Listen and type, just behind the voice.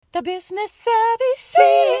the Business Savvy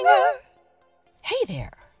Singer. Hey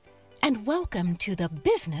there, and welcome to the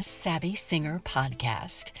Business Savvy Singer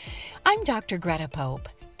podcast. I'm Dr. Greta Pope,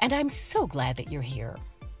 and I'm so glad that you're here.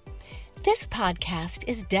 This podcast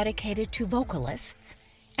is dedicated to vocalists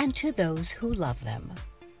and to those who love them.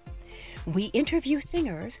 We interview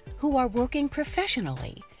singers who are working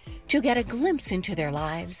professionally to get a glimpse into their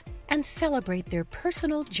lives and celebrate their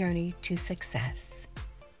personal journey to success.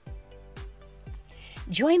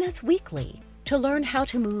 Join us weekly to learn how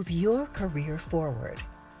to move your career forward.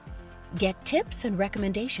 Get tips and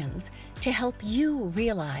recommendations to help you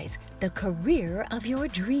realize the career of your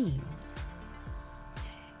dreams.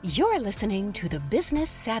 You're listening to the Business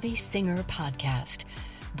Savvy Singer podcast,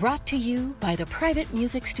 brought to you by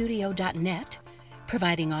theprivatemusicstudio.net,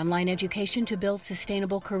 providing online education to build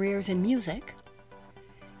sustainable careers in music.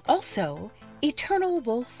 Also, Eternal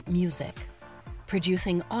Wolf Music,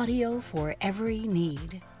 producing audio for every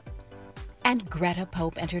need. And Greta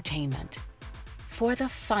Pope Entertainment, for the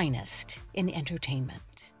finest in entertainment.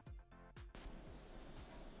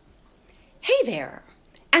 Hey there,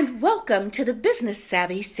 and welcome to the Business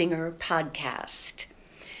Savvy Singer podcast.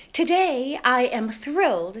 Today, I am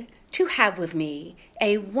thrilled to have with me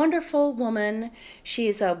a wonderful woman.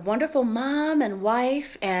 She's a wonderful mom and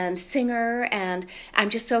wife and singer, and I'm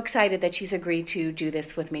just so excited that she's agreed to do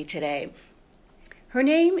this with me today. Her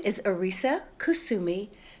name is Arisa Kusumi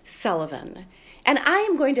Sullivan, and I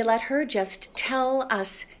am going to let her just tell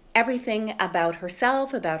us everything about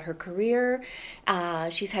herself, about her career.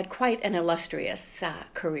 She's had quite an illustrious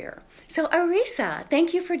career. So Arisa,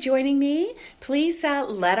 thank you for joining me. Please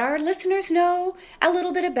let our listeners know a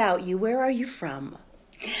little bit about you. Where are you from?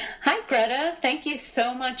 Hi, Greta. Thank you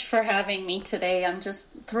so much for having me today. I'm just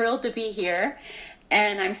thrilled to be here.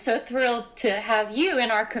 And I'm so thrilled to have you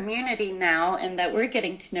in our community now and that we're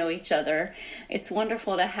getting to know each other. It's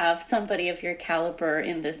wonderful to have somebody of your caliber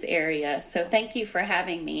in this area. So thank you for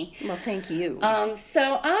having me. Well, thank you.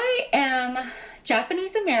 So I am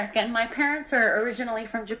Japanese American. My parents are originally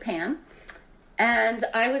from Japan. And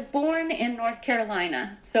I was born in North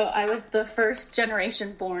Carolina. So I was the first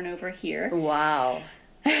generation born over here. Wow.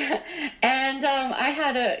 And I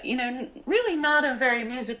had really not a very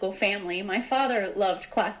musical family. My father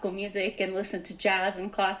loved classical music and listened to jazz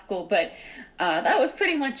and classical, but that was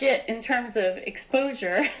pretty much it in terms of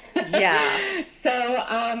exposure. Yeah. So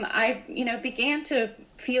I began to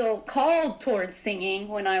feel called towards singing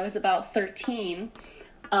when I was about 13.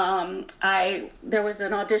 There was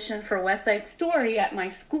an audition for West Side Story at my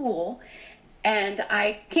school. And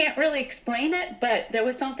I can't really explain it, but there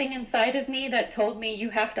was something inside of me that told me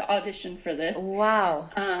you have to audition for this. Wow.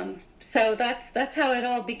 So that's how it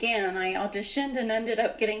all began. I auditioned and ended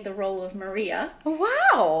up getting the role of Maria.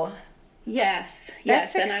 Wow. Yes.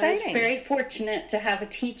 That's And exciting. I was very fortunate to have a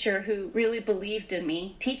teacher who really believed in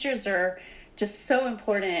me. Teachers are just so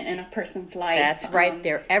important in a person's life. That's right.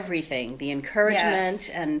 They're everything. The encouragement yes,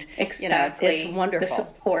 and exactly. It's wonderful. The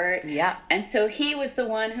support. Yeah. And so he was the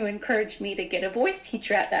one who encouraged me to get a voice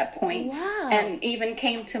teacher at that point. Wow. And even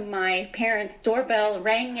came to my parents' doorbell,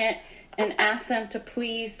 rang it, and asked them to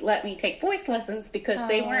please let me take voice lessons because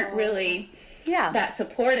they weren't really that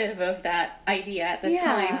supportive of that idea at the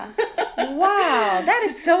time. Wow. That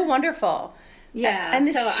is so wonderful. Yeah, and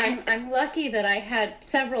so I'm lucky that I had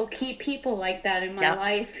several key people like that in my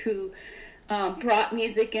life who brought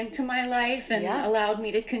music into my life and allowed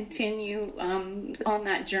me to continue on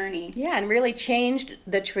that journey. Yeah, and really changed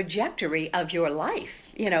the trajectory of your life.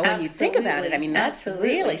 When you think about it, I mean, that's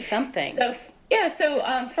really something. So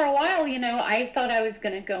for a while, I thought I was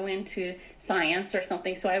going to go into science or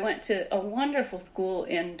something. So I went to a wonderful school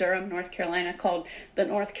in Durham, North Carolina called the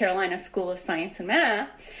North Carolina School of Science and Math.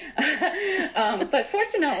 But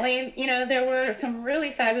fortunately, there were some really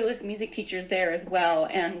fabulous music teachers there as well.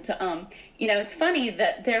 And, it's funny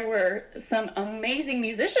that there were some amazing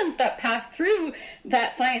musicians that passed through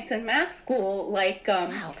that science and math school. Like,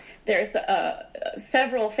 there's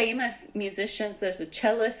several famous musicians. There's a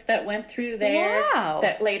cellist that went through there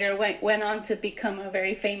that later went on to become a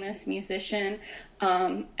very famous musician.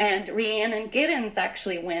 And Rhiannon Giddens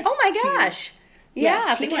actually went. Oh my gosh!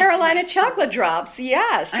 Yeah, the Carolina Chocolate Drops.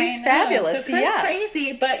 Yeah, she's fabulous. So kind of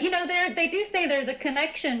crazy, but they do say there's a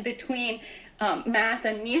connection between math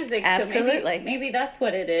and music. Absolutely. So maybe that's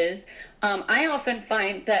what it is. I often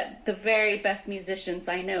find that the very best musicians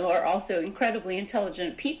I know are also incredibly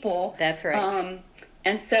intelligent people. That's right.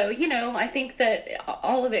 And so, I think that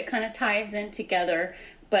all of it kind of ties in together.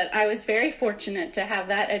 But I was very fortunate to have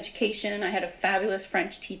that education. I had a fabulous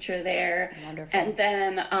French teacher there. Wonderful. And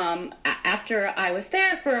then after I was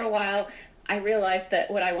there for a while, I realized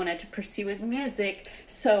that what I wanted to pursue was music,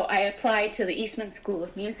 so I applied to the Eastman School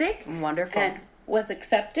of Music. Wonderful. And was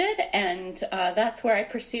accepted, and that's where I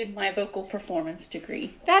pursued my vocal performance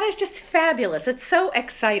degree. That is just fabulous. It's so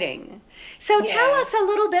exciting. So tell us a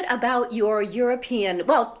little bit about your European,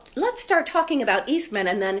 well, let's start talking about Eastman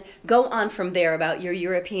and then go on from there about your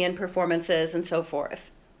European performances and so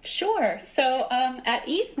forth. Sure. So at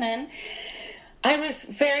Eastman, I was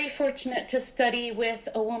very fortunate to study with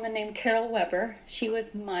a woman named Carol Weber. She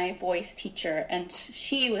was my voice teacher, and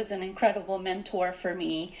she was an incredible mentor for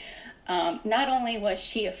me. Not only was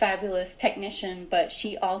she a fabulous technician, but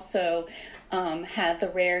she also had the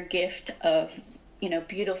rare gift of,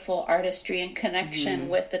 beautiful artistry and connection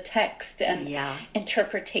with the text and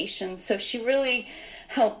interpretation. So she really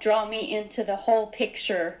helped draw me into the whole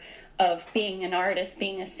picture of being an artist,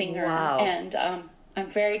 being a singer. Wow. And I'm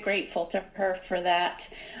very grateful to her for that.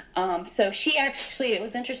 So she actually, it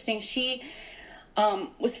was interesting, she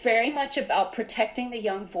was very much about protecting the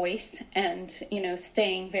young voice and,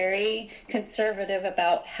 staying very conservative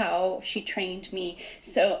about how she trained me.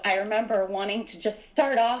 So I remember wanting to just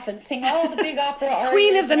start off and sing all the big opera arias.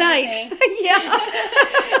 Queen of the night.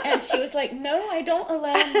 And she was like, no, I don't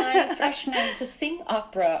allow my freshmen to sing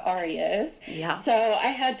opera arias. Yeah. So I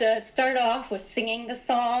had to start off with singing the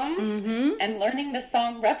songs and learning the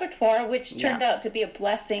song repertoire, which turned out to be a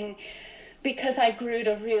blessing, because I grew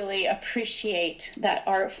to really appreciate that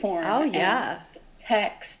art form and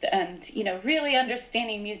text and, really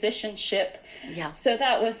understanding musicianship. Yeah. So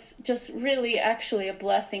that was just really actually a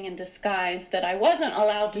blessing in disguise that I wasn't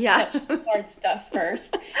allowed to touch the hard stuff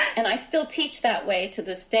first. And I still teach that way to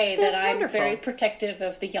this day. That's that I'm wonderful. Very protective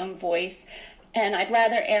of the young voice. And I'd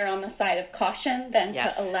rather err on the side of caution than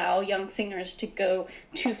to allow young singers to go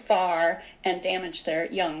too far and damage their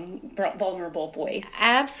young, vulnerable voice.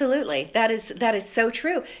 Absolutely. That is so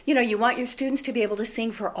true. You want your students to be able to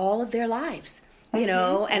sing for all of their lives,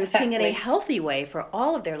 and sing in a healthy way for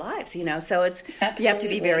all of their lives, so it's, you have to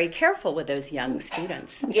be very careful with those young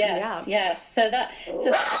students. Yes. So that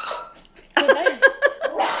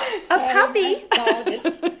a puppy.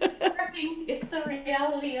 It's the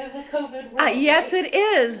reality of the COVID world. Yes, it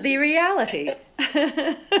is the reality.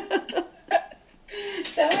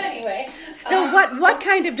 So anyway. So what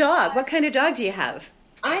kind of dog? What kind of dog do you have?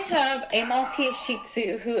 I have a Maltese Shih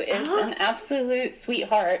Tzu who is an absolute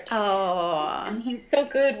sweetheart. Oh. And he's so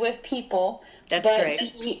good with people. That's great. But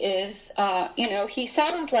he is, he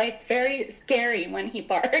sounds like very scary when he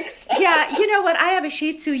barks. Yeah, you know what? I have a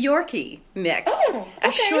Shih Tzu Yorkie mix. Oh, okay.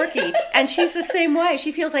 A Shorkie. And she's the same way.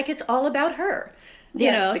 She feels like it's all about her.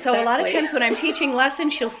 Yes, So a lot of times when I'm teaching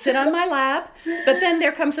lessons, she'll sit on my lap, but then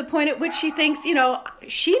there comes a point at which she thinks,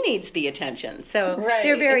 she needs the attention. So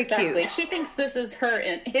they're very cute. She thinks this is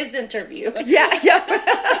his interview. Yeah.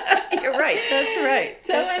 You're right. That's right.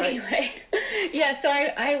 So anyway, so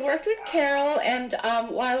I worked with Carol, and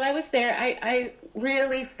while I was there, I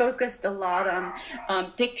really focused a lot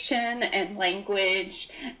on diction and language,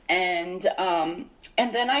 and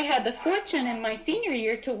then I had the fortune in my senior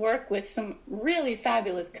year to work with some really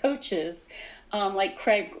fabulous coaches, like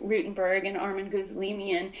Craig Rutenberg and Armin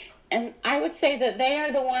Guzlimian. And I would say that they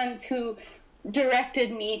are the ones who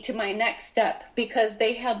directed me to my next step, because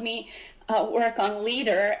they helped me work on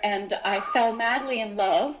Leader, and I fell madly in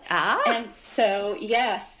love. And so,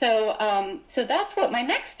 so that's what my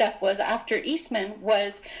next step was after Eastman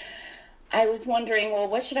was. I was wondering, well,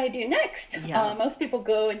 what should I do next? Most people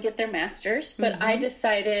go and get their master's, but I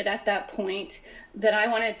decided at that point that I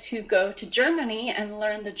wanted to go to Germany and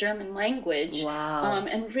learn the German language. Wow.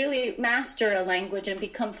 And really master a language and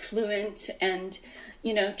become fluent and,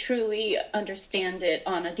 truly understand it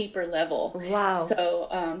on a deeper level. Wow.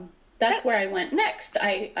 So that's where I went next.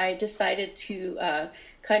 I decided to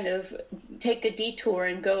kind of take a detour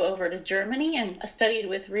and go over to Germany, and I studied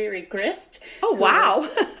with Riri Grist. Oh, wow.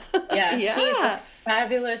 She's a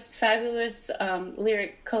fabulous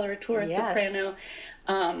lyric coloratura, soprano,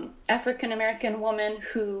 African-American woman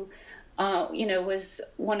who,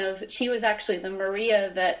 she was actually the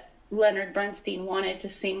Maria that Leonard Bernstein wanted to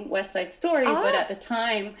sing West Side Story, but at the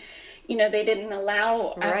time, they didn't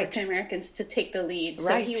allow African-Americans to take the lead.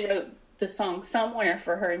 So he wrote the song Somewhere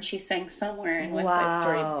for her, and she sang Somewhere in West Side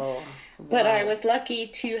Story. But I was lucky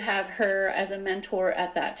to have her as a mentor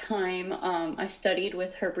at that time. I studied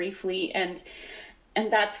with her briefly, and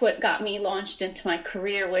that's what got me launched into my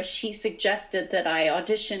career. Was she suggested that I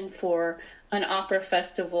audition for an opera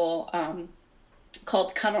festival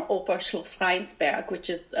called Kammeroper Schloss Rheinsberg, which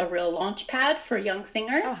is a real launch pad for young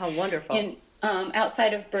singers. Oh, how wonderful!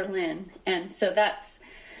 Outside of Berlin, and so that's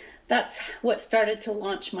that's what started to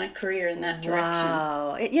launch my career in that direction.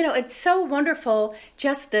 Wow. It's so wonderful,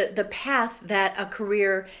 just the path that a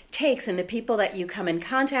career takes and the people that you come in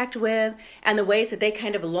contact with and the ways that they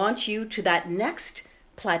kind of launch you to that next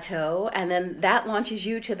plateau, and then that launches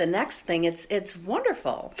you to the next thing. It's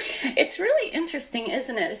wonderful. It's really interesting,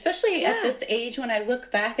 isn't it? Especially at this age, when I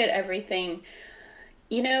look back at everything,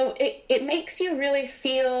 it makes you really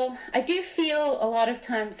feel, I do feel a lot of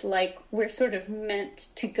times like we're sort of meant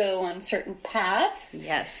to go on certain paths.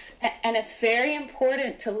 Yes. And it's very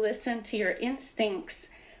important to listen to your instincts,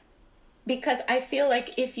 because I feel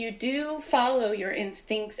like if you do follow your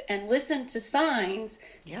instincts and listen to signs,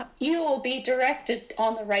 you will be directed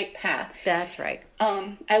on the right path. That's right.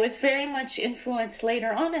 I was very much influenced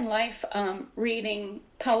later on in life reading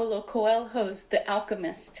Paulo Coelho's The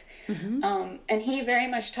Alchemist. Mm-hmm. And he very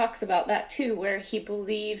much talks about that too, where he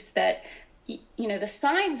believes that the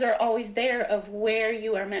signs are always there of where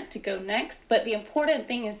you are meant to go next, but the important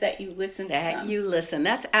thing is that you listen to them. You listen.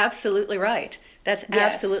 That's absolutely right. That's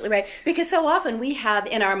absolutely right. Because so often we have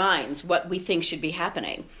in our minds what we think should be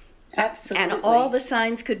happening. Absolutely. And all the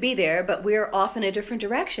signs could be there, but we're off in a different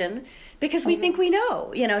direction because we think we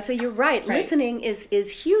know. So you're right. Listening is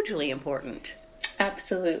hugely important.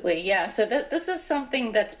 Absolutely. Yeah. So this is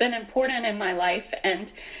something that's been important in my life,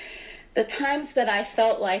 and the times that I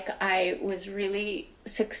felt like I was really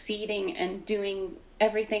succeeding and doing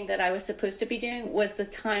everything that I was supposed to be doing was the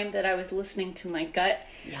time that I was listening to my gut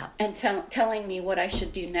and telling me what I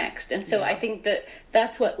should do next. And so I think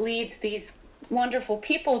that's what leads these wonderful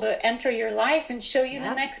people to enter your life and show you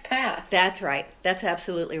the next path. That's right. That's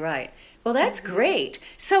absolutely right. Well, that's great.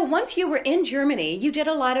 So once you were in Germany, you did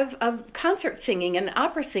a lot of concert singing and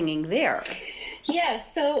opera singing there. Yeah,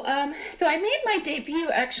 so I made my debut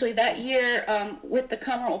actually that year with the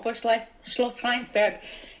Kammeroper Schloss Rheinsberg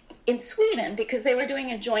in Sweden, because they were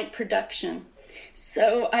doing a joint production.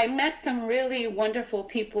 So I met some really wonderful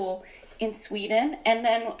people in Sweden, and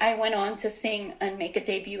then I went on to sing and make a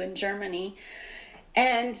debut in Germany.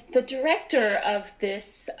 And the director of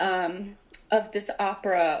this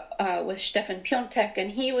opera was Stefan Piontek,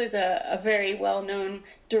 and he was a very well-known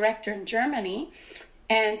director in Germany.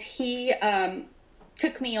 And he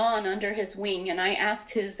took me on under his wing, and I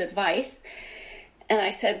asked his advice. And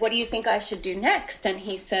I said, what do you think I should do next? And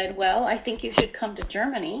he said, well, I think you should come to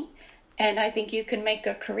Germany, and I think you can make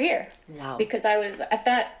a career. Wow. Because I was at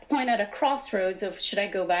that point at a crossroads of, should I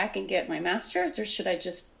go back and get my master's, or should I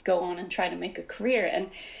just go on and try to make a career?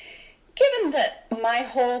 And given that my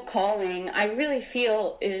whole calling, I really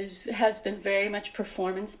feel has been very much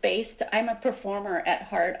performance-based. I'm a performer at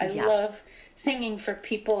heart. I love singing for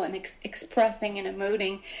people and expressing and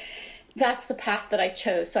emoting. That's the path that I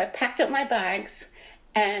chose. So I packed up my bags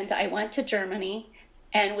and I went to Germany.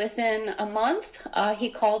 And within a month, he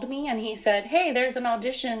called me and he said, hey, there's an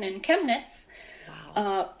audition in Chemnitz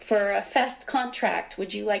for a fest contract.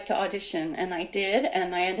 Would you like to audition? And I did,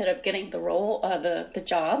 and I ended up getting the role, the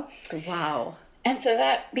job. Wow. And so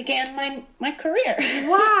that began my career.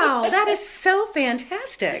 Wow, that is so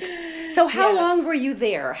fantastic. So how long were you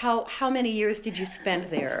there? How many years did you spend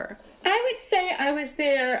there? I would say I was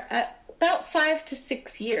there about 5 to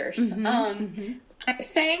 6 years. I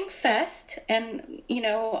sang fest, and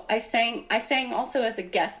I sang also as a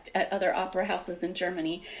guest at other opera houses in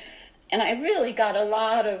Germany, and I really got a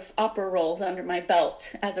lot of opera roles under my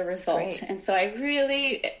belt as a result. And so I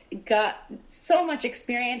really got so much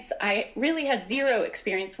experience. I really had zero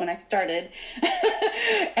experience when I started,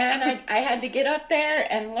 and I had to get up there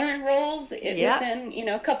and learn roles within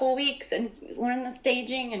a couple of weeks and learn the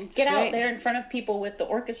staging and get out there in front of people with the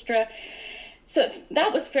orchestra. So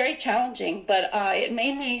that was very challenging, but it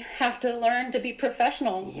made me have to learn to be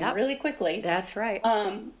professional really quickly. That's right.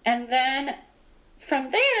 And then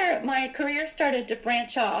from there, my career started to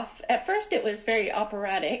branch off. At first, it was very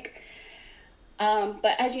operatic.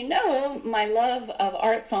 But as you know, my love of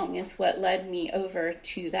art song is what led me over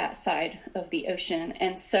to that side of the ocean.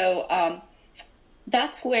 And so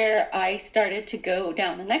that's where I started to go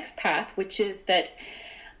down the next path, which is that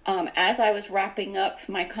as I was wrapping up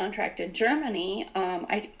my contract in Germany,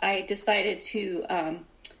 I decided to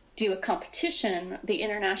do a competition, the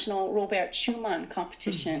International Robert Schumann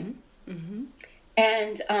competition.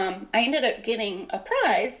 And I ended up getting a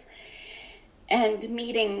prize and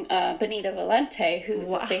meeting Benita Valente,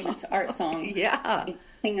 who's a famous art song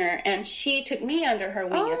singer, and she took me under her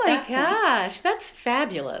wing at that point. Oh my gosh, that's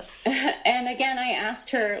fabulous. And again, I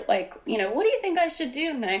asked her, what do you think I should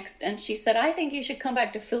do next? And she said, I think you should come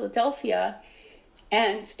back to Philadelphia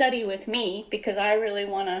and study with me, because I really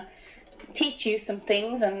want to teach you some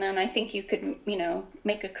things, and then I think you could,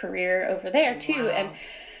 make a career over there too. And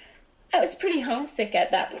I was pretty homesick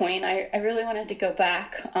at that point. I really wanted to go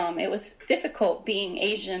back. It was difficult being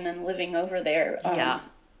Asian and living over there. Yeah.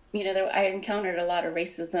 I encountered a lot of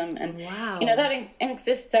racism, and Wow. that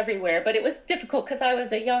exists everywhere. But it was difficult because I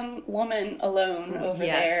was a young woman alone over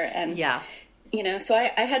there, and so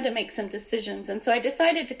I had to make some decisions. And so I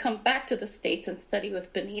decided to come back to the States and study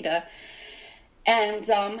with Benita. And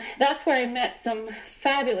that's where I met some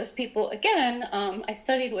fabulous people. Again, I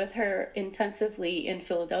studied with her intensively in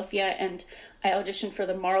Philadelphia, and I auditioned for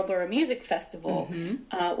the Marlborough Music Festival,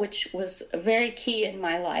 which was very key in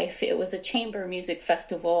my life. It was a chamber music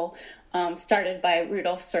festival started by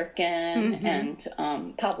Rudolf Serkin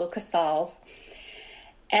and Pablo Casals.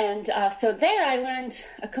 And so there I learned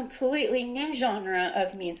a completely new genre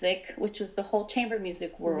of music, which was the whole chamber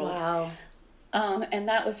music world. Wow. And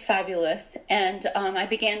that was fabulous. And I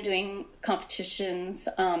began doing competitions.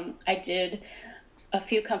 I did a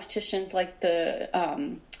few competitions like the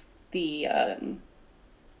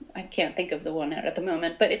I can't think of the one at the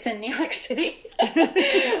moment, but it's in New York City. But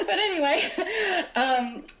anyway,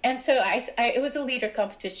 and so it was a leader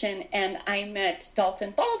competition, and I met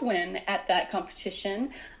Dalton Baldwin at that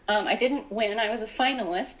competition. I didn't win. I was a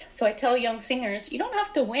finalist. So I tell young singers, you don't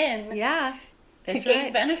have to win. Yeah. To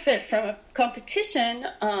gain benefit from a competition,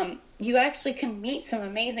 you actually can meet some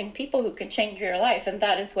amazing people who can change your life, and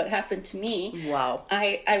that is what happened to me. Wow.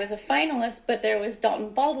 I was a finalist, but there was Dalton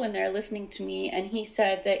Baldwin there listening to me, and he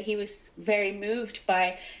said that he was very moved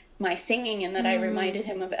by my singing and that I reminded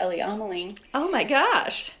him of Ellie Ameling. Oh my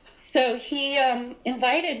gosh. So he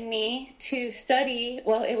invited me to study,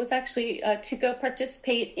 well, it was actually to go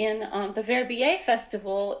participate in the Verbier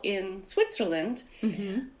Festival in Switzerland.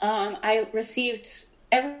 I received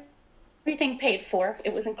everything paid for.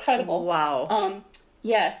 It was incredible. Wow.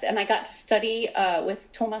 Yes, and I got to study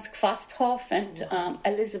with Thomas Kvasthoff and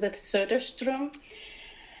Elisabeth Söderström.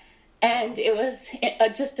 And it was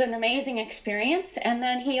just an amazing experience. And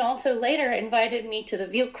then he also later invited me to the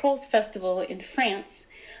Ville-Creuse Festival in France,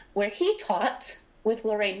 where he taught with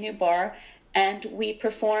Lorraine Newbar, and we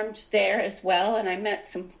performed there as well, and I met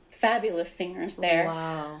some fabulous singers there.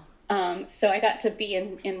 Wow. So I got to be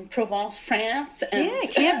in Provence, France. And yeah,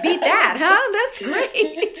 can't beat that, huh? That's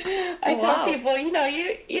great. I tell people,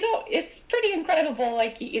 it's pretty incredible.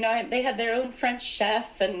 Like, they had their own French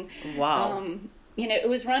chef, and it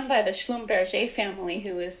was run by the Schlumberger family,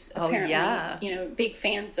 who was apparently, big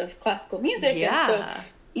fans of classical music. Yeah. And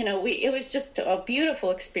so, it was just a beautiful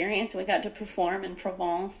experience. We got to perform in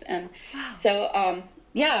Provence, and so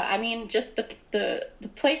just the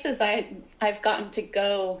places I've gotten to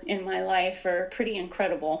go in my life are pretty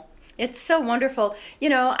incredible. It's so wonderful.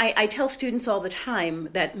 I tell students all the time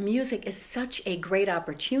that music is such a great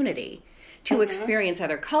opportunity to experience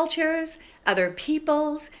other cultures, other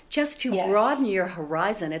peoples, just to broaden your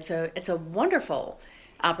horizon. It's a wonderful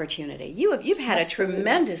opportunity. You've had a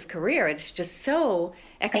tremendous career. It's just so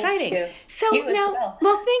exciting. Thank you. So you now,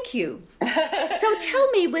 well, thank you. So tell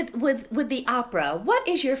me, with the opera, what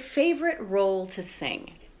is your favorite role to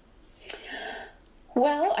sing?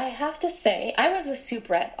 Well, I have to say, I was a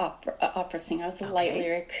soubrette opera singer. I was a light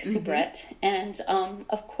lyric soubrette, and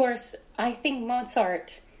of course, I think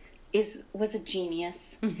Mozart was a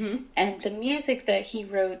genius, and the music that he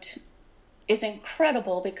wrote is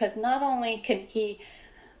incredible, because not only can he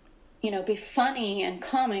be funny and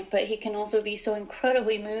comic, but he can also be so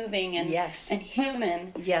incredibly moving and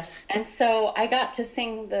human. Yes. And so I got to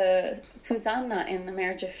sing the Susanna in The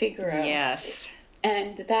Marriage of Figaro. Yes.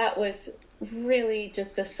 And that was really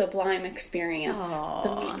just a sublime experience.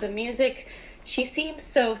 The music, she seems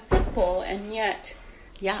so simple, and yet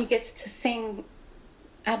she gets to sing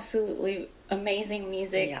absolutely amazing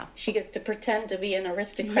music. Yeah. She gets to pretend to be an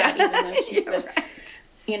aristocrat, even though she's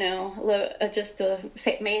just a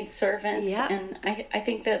maid servant. Yeah. And I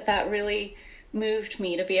think that really moved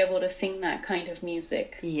me to be able to sing that kind of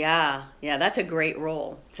music. Yeah, that's a great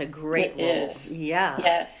role. It's a great role. Is. Yeah.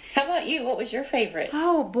 Yes. How about you? What was your favorite?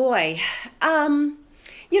 Oh boy.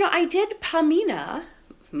 I did Pamina,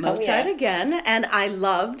 Mozart again, and I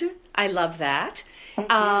loved that.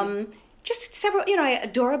 Just several,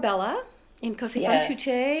 Dorabella in Così fan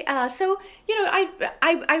tutte.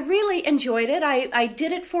 I really enjoyed it. I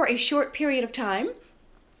did it for a short period of time,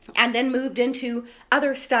 and then moved into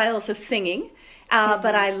other styles of singing.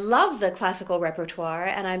 But I love the classical repertoire,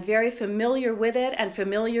 and I'm very familiar with it, and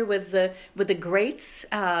familiar with the greats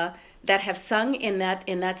that have sung in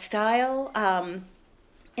that style.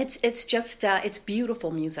 It's just it's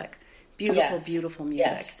beautiful music, beautiful music.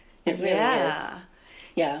 Yes, it really is.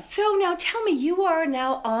 Yeah. So now tell me, you are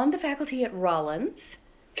now on the faculty at Rollins.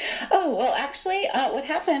 Oh, well, actually, what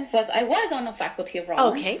happened was I was on the faculty of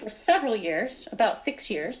Rollins Okay. for several years, about 6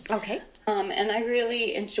 years. Okay. And I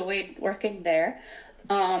really enjoyed working there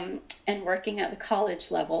and working at the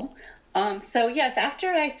college level. So, yes, after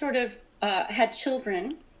I sort of had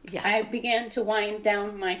children, Yeah. I began to wind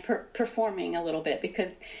down my performing a little bit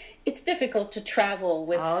because it's difficult to travel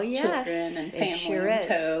with children and family in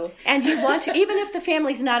tow. And you want to, even if the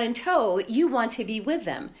family's not in tow, you want to be with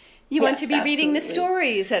them. You want to be reading the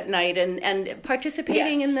stories at night and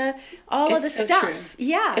participating in all of the so stuff. True.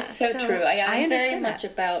 Yeah. It's so true. I'm very much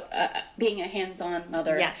that. about being a hands-on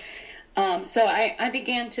mother. Yes. So I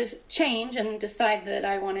began to change and decide that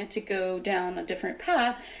I wanted to go down a different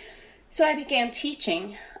path. So I began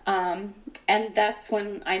teaching, and that's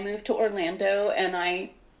when I moved to Orlando, and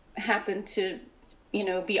I happened to,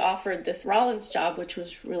 be offered this Rollins job, which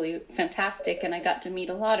was really fantastic, and I got to meet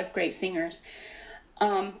a lot of great singers.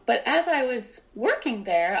 But as I was working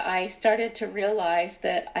there, I started to realize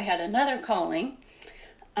that I had another calling.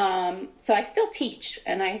 So I still teach,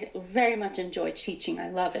 and I very much enjoy teaching. I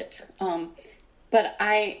love it. But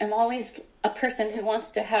I am always a person who wants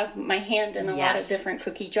to have my hand in a lot of different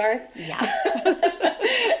cookie jars. Yeah.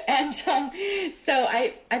 And so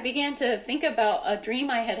I began to think about a dream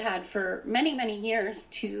I had had for many, many years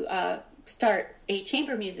to start a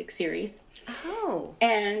chamber music series. Oh.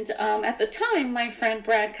 And at the time, my friend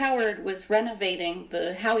Brad Coward was renovating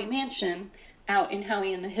the Howie Mansion out in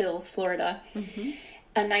Howie in the Hills, Florida. Mm-hmm.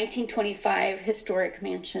 A 1925 historic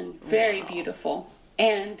mansion, very beautiful.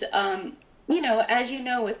 And, as you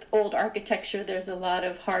know, with old architecture, there's a lot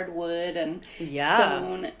of hardwood and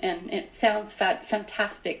stone, and it sounds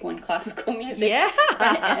fantastic when classical music,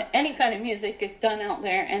 and any kind of music is done out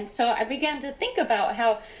there. And so I began to think about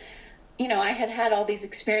how, I had had all these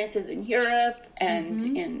experiences in Europe and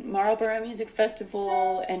in Marlborough Music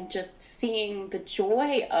Festival, and just seeing the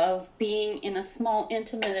joy of being in a small,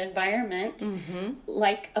 intimate environment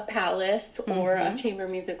like a palace or a chamber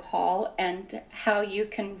music hall, and how you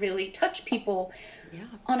can really touch people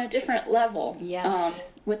on a different level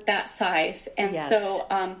with that size. And so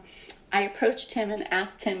I approached him and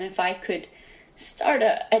asked him if I could start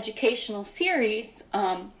an educational series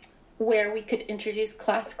where we could introduce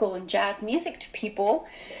classical and jazz music to people,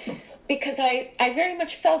 because I very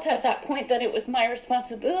much felt at that point that it was my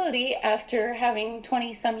responsibility, after having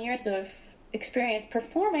 20-some years of experience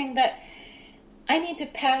performing, that I need to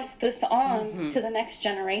pass this on to the next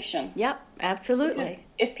generation. Yep, absolutely.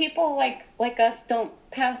 Because if people like us don't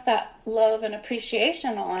pass that love and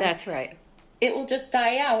appreciation on, that's right, it will just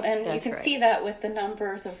die out, and you can see that with the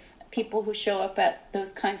numbers of people who show up at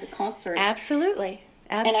those kinds of concerts. Absolutely.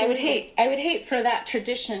 And I would hate for that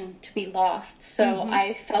tradition to be lost. So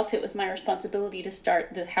I felt it was my responsibility to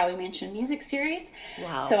start the Howie Mansion Music Series.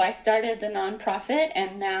 Wow. So I started the nonprofit,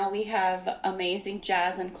 and now we have amazing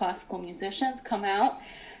jazz and classical musicians come out,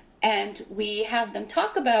 and we have them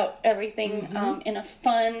talk about everything in a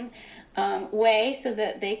fun way, so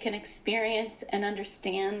that they can experience and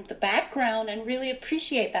understand the background and really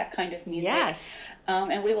appreciate that kind of music. Yes.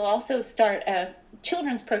 And we will also start a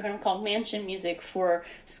children's program called Mansion Music for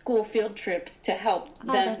school field trips to help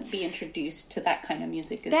them be introduced to that kind of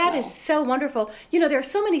music as well. That is so wonderful. There are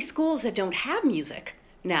so many schools that don't have music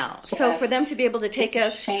now. Yes. So for them to be able to take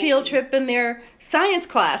a field trip in their science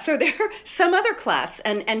class or their some other class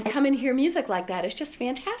and come and hear music like that is just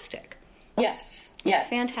fantastic. Yes. It's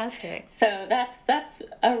fantastic. So that's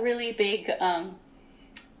a really big,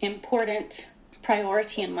 important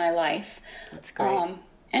priority in my life. That's great.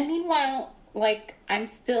 And meanwhile, I'm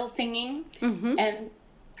still singing and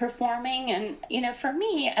performing, and for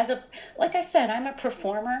me, like I said, I'm a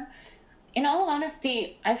performer. In all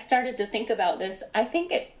honesty, I've started to think about this. I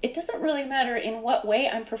think it doesn't really matter in what way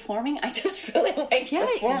I'm performing. I just really like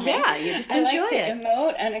performing. Yeah, you just enjoy it. I like to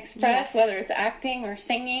emote and express, whether it's acting or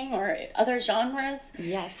singing or other genres.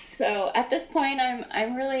 Yes. So at this point,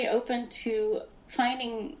 I'm really open to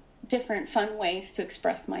finding different fun ways to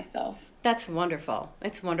express myself. That's wonderful.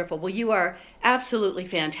 It's wonderful. Well, you are absolutely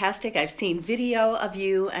fantastic. I've seen video of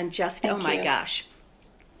you, and just, Thank my you. gosh.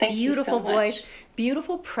 Thank Beautiful you so voice, much.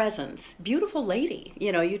 beautiful presence, beautiful lady.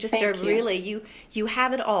 You just are really, you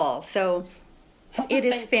have it all. So it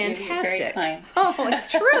is fantastic. You're very kind. Oh, it's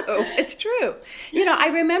true. It's true. I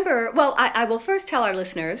remember, I will first tell our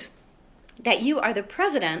listeners that you are the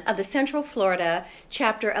president of the Central Florida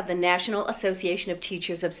chapter of the National Association of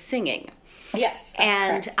Teachers of Singing. Yes, that's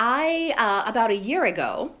and correct. I, about a year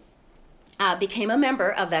ago, became a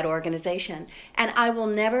member of that organization. And I will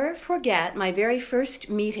never forget my very first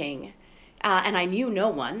meeting. And I knew no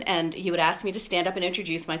one. And you would ask me to stand up and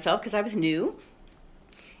introduce myself because I was new.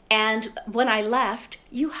 And when I left,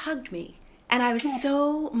 you hugged me. And I was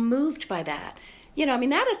so moved by that. I mean,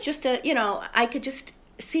 that is just I could just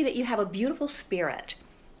see that you have a beautiful spirit.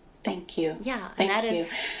 Thank you. Yeah, and Thank that you.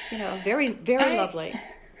 is, very, very lovely.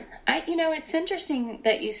 It's interesting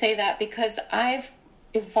that you say that, because I've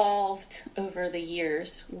evolved over the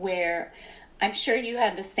years, where I'm sure you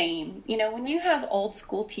had the same. When you have old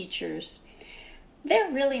school teachers,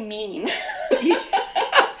 they're really mean.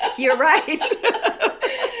 You're right.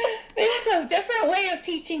 It was a different way of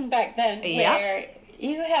teaching back then, where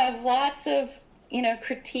you have lots of,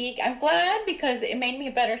 critique. I'm glad, because it made me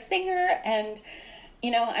a better singer, and,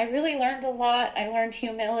 I really learned a lot. I learned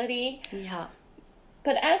humility. Yeah.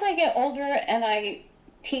 But as I get older and I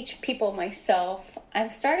teach people myself, I'm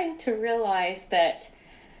starting to realize that,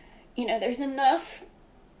 there's enough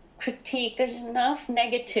critique, there's enough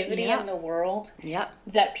negativity in the world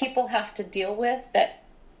that people have to deal with, that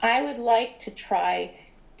I would like to try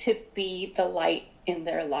to be the light in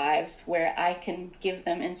their lives, where I can give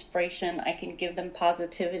them inspiration, I can give them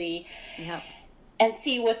positivity, and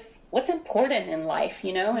see what's important in life,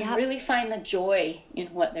 and really find the joy in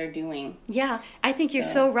what they're doing. Yeah, I think you're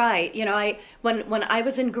so right. When I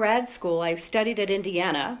was in grad school, I studied at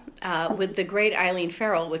Indiana with the great Eileen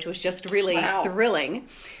Farrell, which was just really thrilling.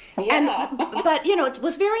 Yeah. But it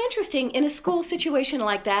was very interesting in a school situation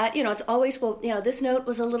like that. It's always, this note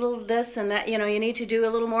was a little this and that, you need to do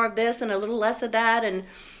a little more of this and a little less of that. And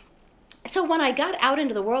so when I got out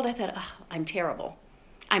into the world, I thought, oh, I'm terrible.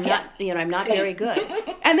 I'm not very good.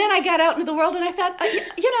 And then I got out into the world and I thought, I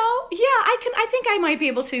think I might be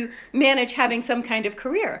able to manage having some kind of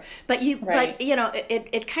career. But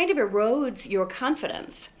it kind of erodes your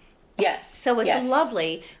confidence. Yes. So it's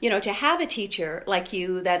lovely, to have a teacher like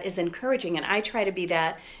you that is encouraging, and I try to be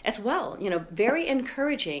that as well, very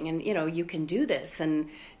encouraging, and, you can do this, and,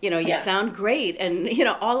 you sound great, and,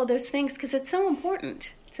 all of those things, because it's so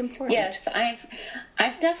important. It's important. Yes, I've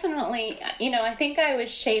definitely, I think I was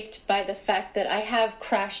shaped by the fact that I have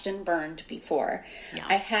crashed and burned before. Yeah.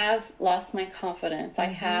 I have lost my confidence. Mm-hmm.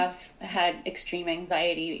 I have had extreme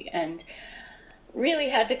anxiety, and really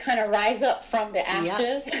had to kind of rise up from the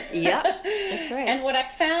ashes. Yeah, that's right. And what I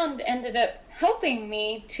found ended up helping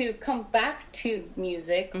me to come back to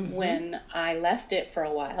music when I left it for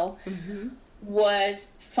a while was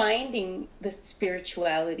finding the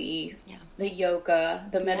spirituality, the yoga,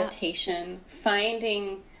 the meditation,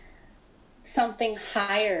 finding something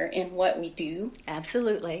higher in what we do.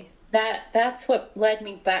 Absolutely. That's what led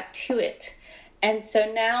me back to it. And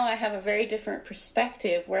so now I have a very different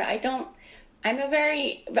perspective, where I'm a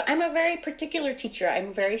very particular teacher.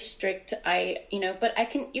 I'm very strict. But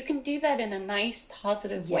you can do that in a nice,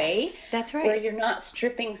 positive way. That's right. Where you're not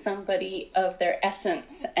stripping somebody of their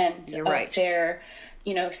essence and their,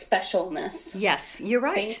 specialness. Yes, you're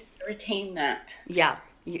right. They need to retain that. Yeah,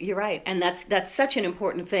 you're right. And that's such an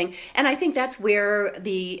important thing. And I think that's where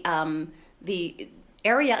the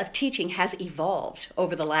area of teaching has evolved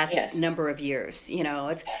over the last number of years.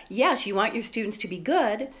 It's yes, you want your students to be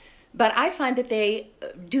good, but I find that they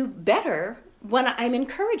do better when I'm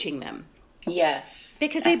encouraging them. Yes.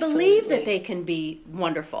 Because they believe that they can be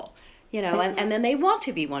wonderful, and then they want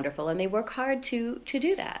to be wonderful, and they work hard to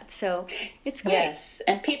do that. So it's great. Yes.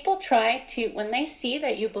 And people try to, when they see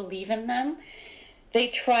that you believe in them, they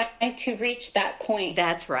try to reach that point.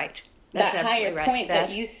 That's right. That's that higher right. point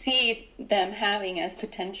that you see them having as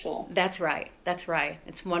potential. That's right. That's right.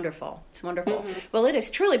 It's wonderful. It's wonderful. Well, it has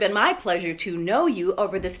truly been my pleasure to know you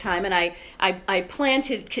over this time, and I plan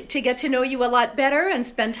to get to know you a lot better and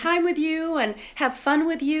spend time with you and have fun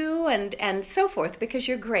with you and so forth, because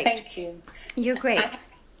you're great. Thank you. You're great.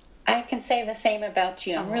 I can say the same about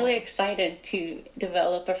you. I'm really excited to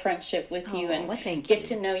develop a friendship with you and get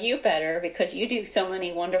to know you better, because you do so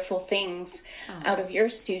many wonderful things out of your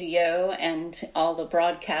studio and all the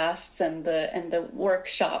broadcasts and the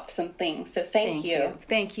workshops and things. So thank you.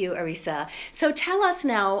 Thank you, Arisa. So tell us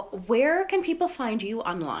now, where can people find you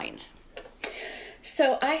online?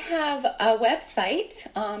 So I have a website.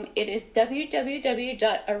 It is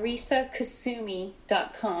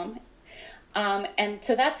www.arisakusumi.com. And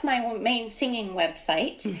so that's my main singing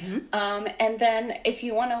website. And then if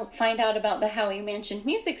you want to find out about the Howie Mansion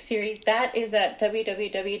Music Series, that is at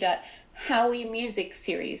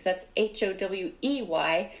www.howiemusicseries. That's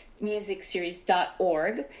HOWEY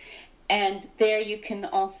musicseries.org. And there you can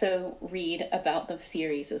also read about the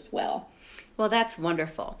series as well. Well, that's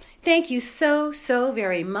wonderful. Thank you so, so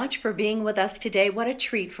very much for being with us today. What a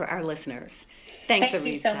treat for our listeners. Thanks, Arisa. Thank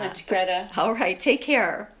you so much, Greta. All right. Take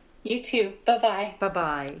care. You too. Bye-bye.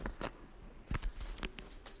 Bye-bye.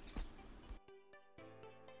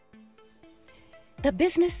 The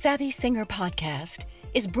Business Savvy Singer podcast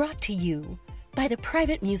is brought to you by the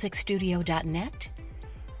privatemusicstudio.net,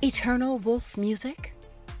 Eternal Wolf Music,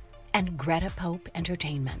 and Greta Pope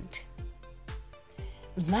Entertainment.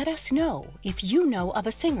 Let us know if you know of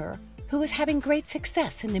a singer who is having great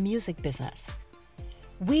success in the music business.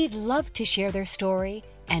 We'd love to share their story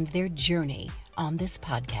and their journey on this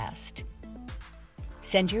podcast.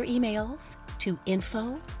 Send your emails to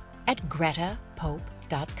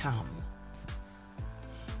info@gretapope.com.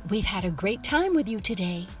 We've had a great time with you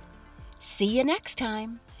today. See you next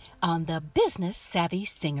time on the Business Savvy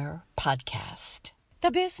Singer podcast. The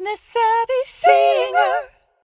Business Savvy Singer.